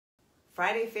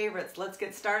Friday favorites, let's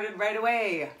get started right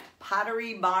away.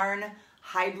 Pottery Barn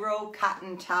Hydro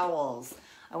Cotton Towels.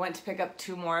 I went to pick up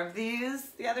 2 more of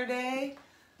these the other day.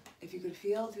 If you could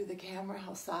feel through the camera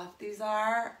how soft these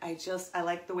are, I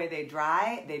like the way they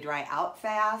dry. They dry out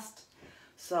fast.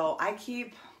 So I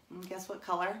keep, guess what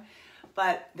color?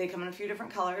 But they come in a few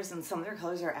different colors, and some of their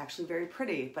colors are actually very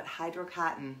pretty. But hydro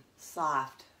cotton,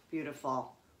 soft,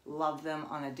 beautiful. Love them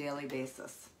on a daily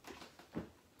basis.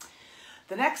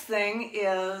 The next thing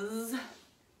is,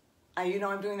 you know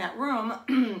I'm doing that room,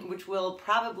 which will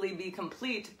probably be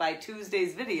complete by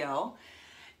Tuesday's video.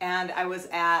 And I was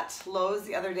at Lowe's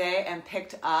the other day and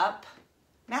picked up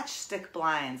matchstick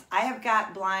blinds. I have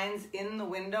got blinds in the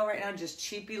window right now, just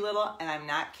cheapy little, and I'm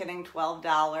not kidding,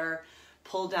 $12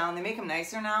 pull down. They make them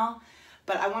nicer now,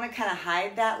 but I want to kind of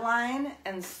hide that line.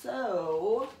 And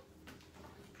so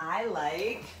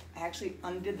I actually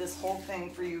undid this whole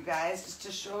thing for you guys just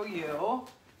to show you.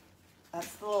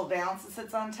 That's the little valance that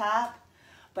sits on top.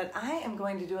 But I am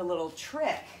going to do a little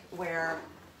trick where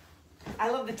I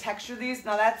love the texture of these.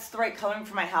 Now that's the right coloring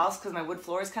for my house because my wood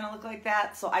floors kind of look like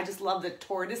that. So I just love the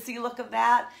tortoisey look of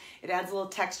that. It adds a little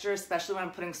texture, especially when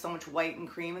I'm putting so much white and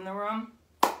cream in the room.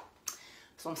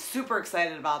 So I'm super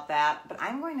excited about that. But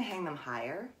I'm going to hang them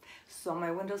higher so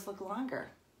my windows look longer.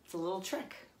 It's a little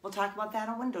trick. We'll talk about that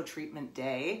on window treatment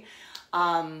day,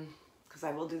 because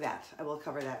I will do that. I will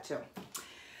cover that too.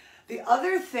 The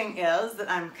other thing is that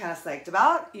I'm kind of psyched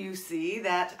about, you see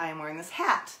that I'm wearing this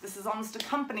hat. This is almost a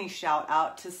company shout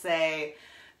out to say,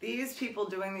 these people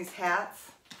doing these hats,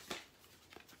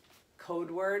 code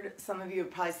word, some of you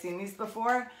have probably seen these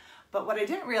before, but what I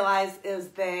didn't realize is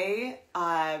they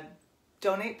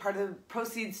donate part of the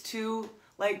proceeds to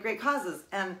great causes.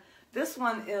 And this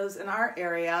one is in our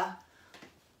area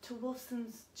to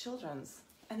Wolfson's Children's.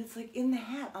 And it's in the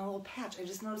hat on a little patch. I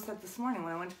just noticed that this morning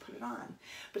when I went to put it on.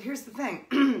 But here's the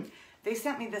thing. They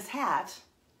sent me this hat.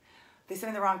 They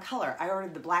sent me the wrong color. I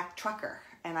ordered the black trucker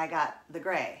and I got the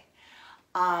gray.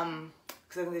 Because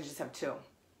I think they just have 2.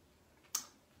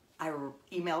 I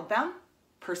emailed them.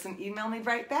 Person emailed me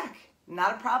right back.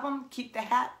 Not a problem. Keep the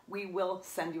hat. We will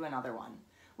send you another one.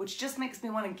 Which just makes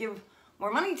me want to give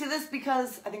more money to this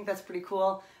because I think that's pretty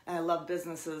cool. And I love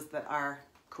businesses that are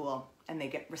cool and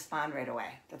they respond right away.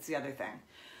 That's the other thing.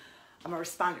 I'm a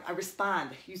responder. I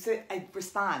respond. You say I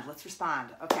respond. Let's respond.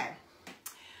 Okay.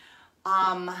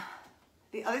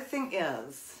 The other thing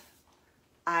is,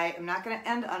 I am not going to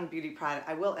end on a beauty product.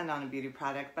 I will end on a beauty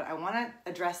product, but I want to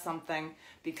address something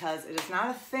because it is not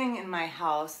a thing in my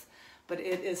house, but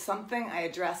it is something I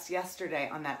addressed yesterday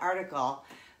on that article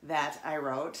that I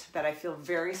wrote that I feel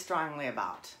very strongly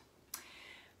about.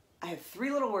 I have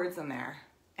 3 little words in there.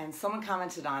 And someone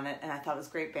commented on it, and I thought it was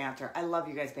great banter. I love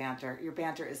you guys' banter. Your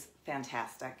banter is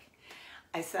fantastic.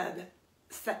 I said,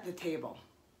 set the table.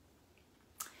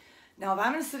 Now, if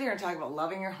I'm going to sit here and talk about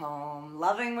loving your home,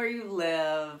 loving where you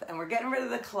live, and we're getting rid of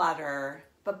the clutter,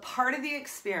 but part of the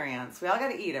experience, we all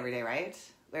got to eat every day, right?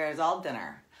 There's all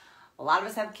dinner. A lot of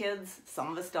us have kids.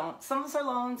 Some of us don't. Some of us are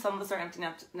alone. Some of us are empty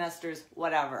nesters,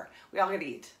 whatever. We all got to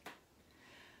eat.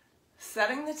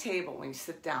 Setting the table when you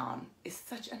sit down is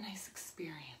such a nice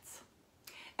experience.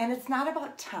 And it's not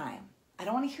about time. I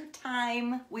don't want to hear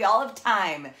time. We all have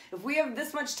time. If we have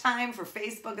this much time for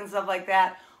Facebook and stuff like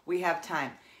that, we have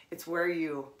time. It's where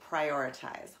you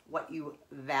prioritize, what you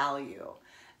value.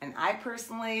 And I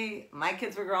personally, my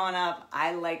kids were growing up,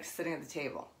 I liked sitting at the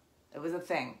table. It was a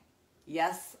thing.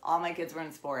 Yes, all my kids were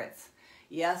in sports.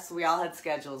 Yes, we all had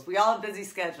schedules. We all have busy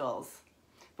schedules.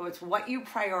 But it's what you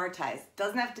prioritize. It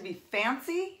doesn't have to be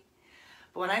fancy,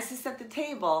 but when I say set the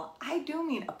table, I do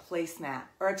mean a placemat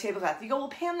or a tablecloth. You go, well,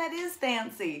 Pam, that is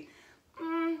fancy.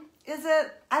 Is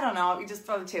it? I don't know. You just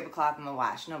throw the tablecloth in the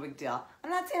wash. No big deal. I'm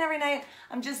not saying every night.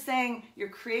 I'm just saying you're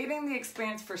creating the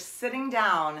experience for sitting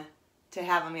down to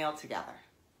have a meal together.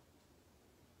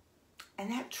 And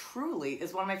that truly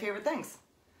is one of my favorite things.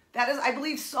 That is, I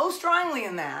believe so strongly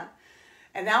in that.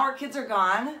 And now our kids are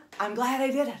gone. I'm glad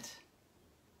I did it.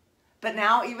 But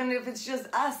now, even if it's just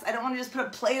us, I don't want to just put a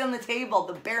plate on the table,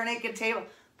 the bare naked table.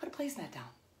 Put a placemat down.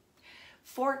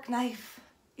 Fork, knife,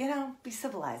 be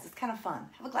civilized. It's kind of fun.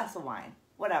 Have a glass of wine,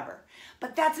 whatever.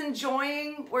 But that's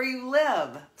enjoying where you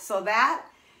live. So that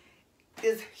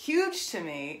is huge to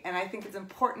me, and I think it's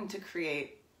important to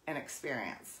create an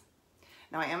experience.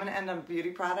 Now, I am going to end on a beauty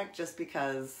product just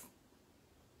because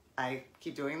I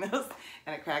keep doing this,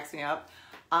 and it cracks me up.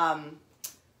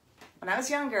 When I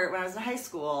was younger, when I was in high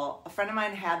school, a friend of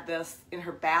mine had this in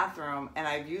her bathroom, and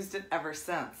I've used it ever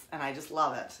since, and I just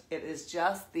love it. It is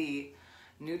just the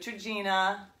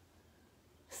Neutrogena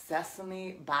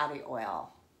Sesame Body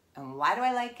Oil. And why do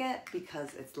I like it?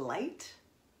 Because it's light.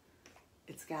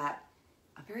 It's got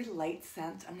a very light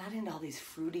scent. I'm not into all these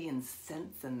fruity and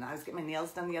scents. And I was getting my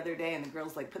nails done the other day and the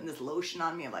girl's like putting this lotion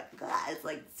on me. I'm like, God, it's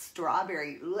like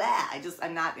strawberry. Blah.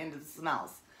 I'm not into the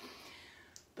smells.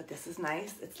 But this is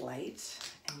nice. It's light.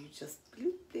 And you just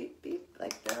bloop, beep, beep,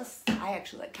 like this. I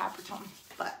actually like copper tone,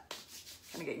 but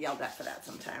I'm gonna get yelled at for that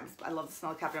sometimes. I love the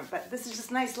smell of copper tone. But this is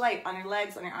just nice light on your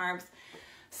legs, on your arms.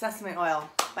 Sesame oil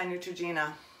by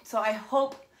Neutrogena. So I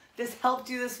hope this helped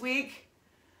you this week.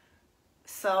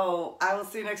 So I will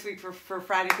see you next week for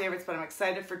Friday favorites, but I'm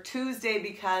excited for Tuesday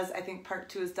because I think part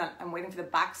 2 is done. I'm waiting for the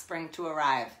box spring to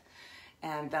arrive.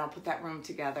 And then I'll put that room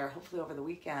together, hopefully over the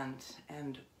weekend.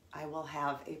 And I will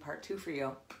have a part 2 for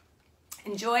you.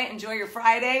 Enjoy your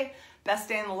Friday. Best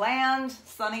day in the land,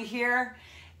 sunny here.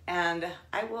 And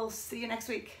I will see you next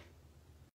week.